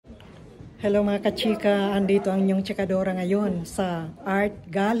Hello mga kachika, andito ang inyong chikadora ngayon sa Art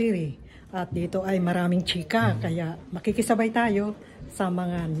Gallery. At dito ay maraming chika, kaya makikisabay tayo sa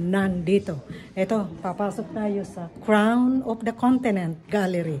mga nandito. Ito, papasok tayo sa Crown of the Continent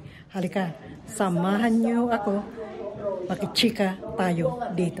Gallery. Halika, samahan niyo ako, makichika tayo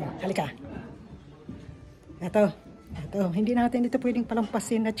dito. Halika. Ito, hindi natin ito pwedeng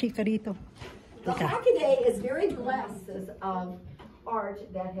palampasin na chika dito. The Hockaday is very blessed of art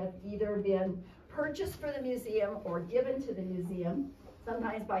that have either been purchased for the museum or given to the museum,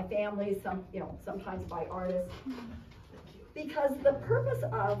 sometimes by families, sometimes by artists. Because the purpose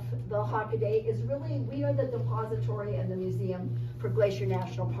of the Hockaday is really, we are the depository and the museum for Glacier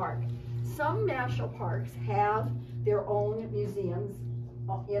National Park. Some national parks have their own museums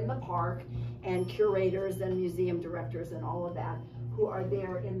in the park and curators and museum directors and all of that who are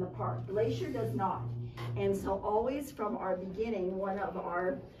there in the park. Glacier does not. And so always from our beginning, one of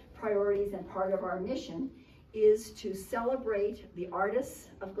our priorities and part of our mission is to celebrate the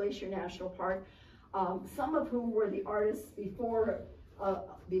artists of Glacier National Park, some of whom were the artists before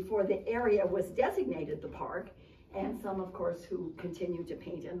the area was designated the park, and some, of course, who continue to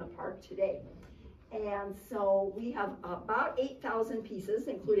paint in the park today. And so we have about 8,000 pieces,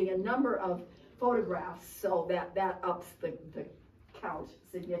 including a number of photographs, so that ups the count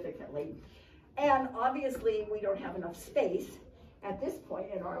significantly. And obviously, we don't have enough space at this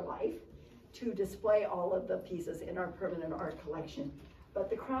point in our life to display all of the pieces in our permanent art collection. But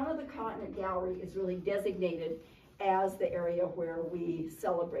the Crown of the Continent Gallery is really designated as the area where we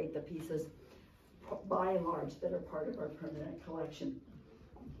celebrate the pieces, by and large, that are part of our permanent collection.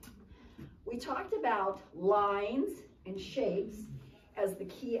 We talked about lines and shapes as the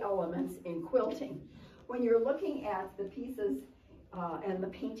key elements in quilting. When you're looking at the pieces and the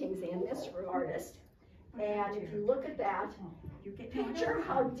paintings in this artist, and if you look at that, you can picture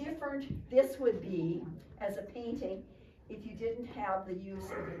how different this would be as a painting if you didn't have the use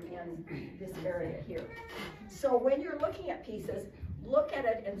of it in this area here. So when you're looking at pieces, look at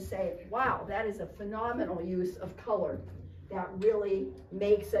it and say, wow, that is a phenomenal use of color. That really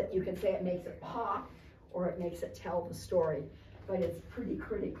makes it, you can say it makes it pop, or it makes it tell the story, but it's pretty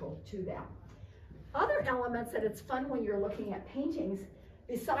critical to that. Other elements that it's fun when you're looking at paintings,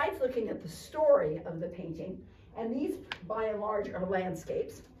 besides looking at the story of the painting, and these by and large are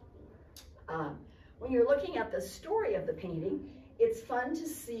landscapes, when you're looking at the story of the painting, it's fun to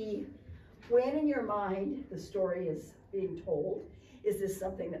see when in your mind the story is being told. Is this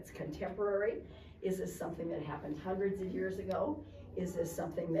something that's contemporary? Is this something that happened hundreds of years ago? Is this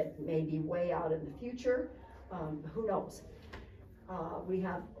something that may be way out in the future? Who knows? We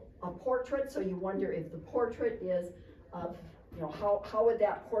have a portrait, so you wonder if the portrait is of, how would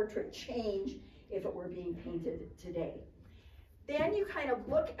that portrait change if it were being painted today? Then you kind of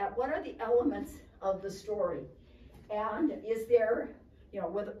look at what are the elements of the story. And is there,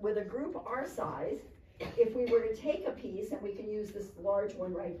 with a group our size, if we were to take a piece, and we can use this large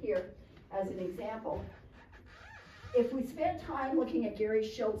one right here as an example, if we spent time looking at Gary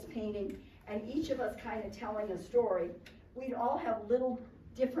Schilt's painting and each of us kind of telling a story, we'd all have little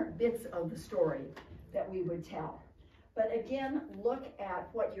different bits of the story that we would tell. But again, look at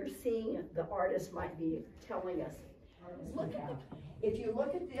what you're seeing the artist might be telling us. Look at it. If you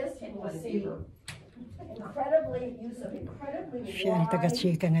look at this, you will see use of incredibly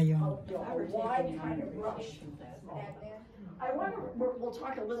wide kind of brush. We'll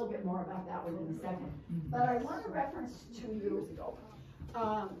talk a little bit more about that one in a second. But I want to reference 2 years ago.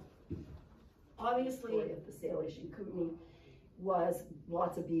 Obviously, the Salish in Kootenai was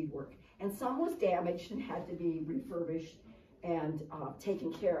lots of beadwork, and some was damaged and had to be refurbished and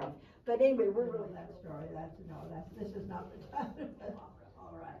taken care of. But anyway, we're really that story. This is not the time.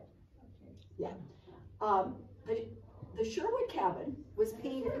 All right. Okay. Yeah. The Sherwood cabin was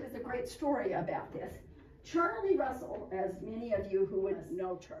painted. There's a great story about this. Charlie Russell, as many of you who would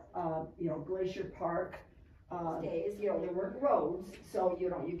know, Glacier Park days, there weren't roads, so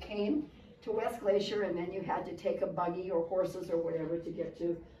you came to West Glacier, and then you had to take a buggy or horses or whatever to get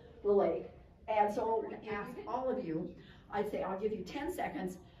to the lake. And so ask all of you, I'd say I'll give you 10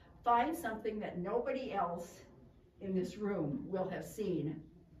 seconds, find something that nobody else in this room will have seen.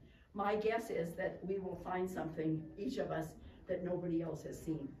 My guess is that we will find something, each of us, that nobody else has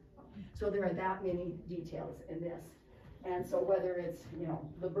seen. So there are that many details in this. And so whether it's,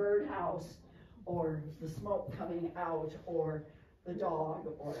 the birdhouse, or the smoke coming out, or the dog,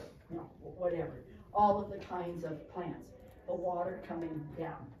 or whatever, all of the kinds of plants, the water coming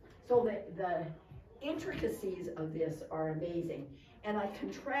down. So the intricacies of this are amazing. And I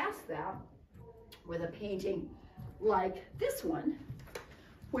contrast that with a painting like this one,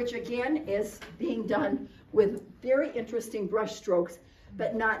 which again is being done with very interesting brush strokes,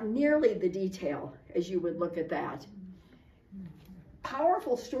 but not nearly the detail as you would look at that.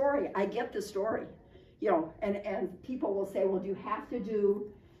 Powerful story, I get the story, you know, and people will say, well, do you have to do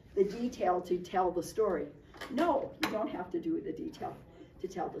the detail to tell the story? No, you don't have to do the detail to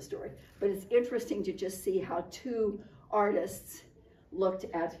tell the story, but it's interesting to just see how two artists looked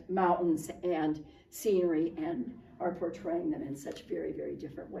at mountains and scenery and are portraying them in such very, very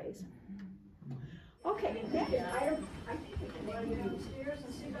different ways. Okay, next item. I think we can maybe do upstairs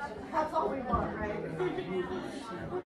and see that. That's all we want, right?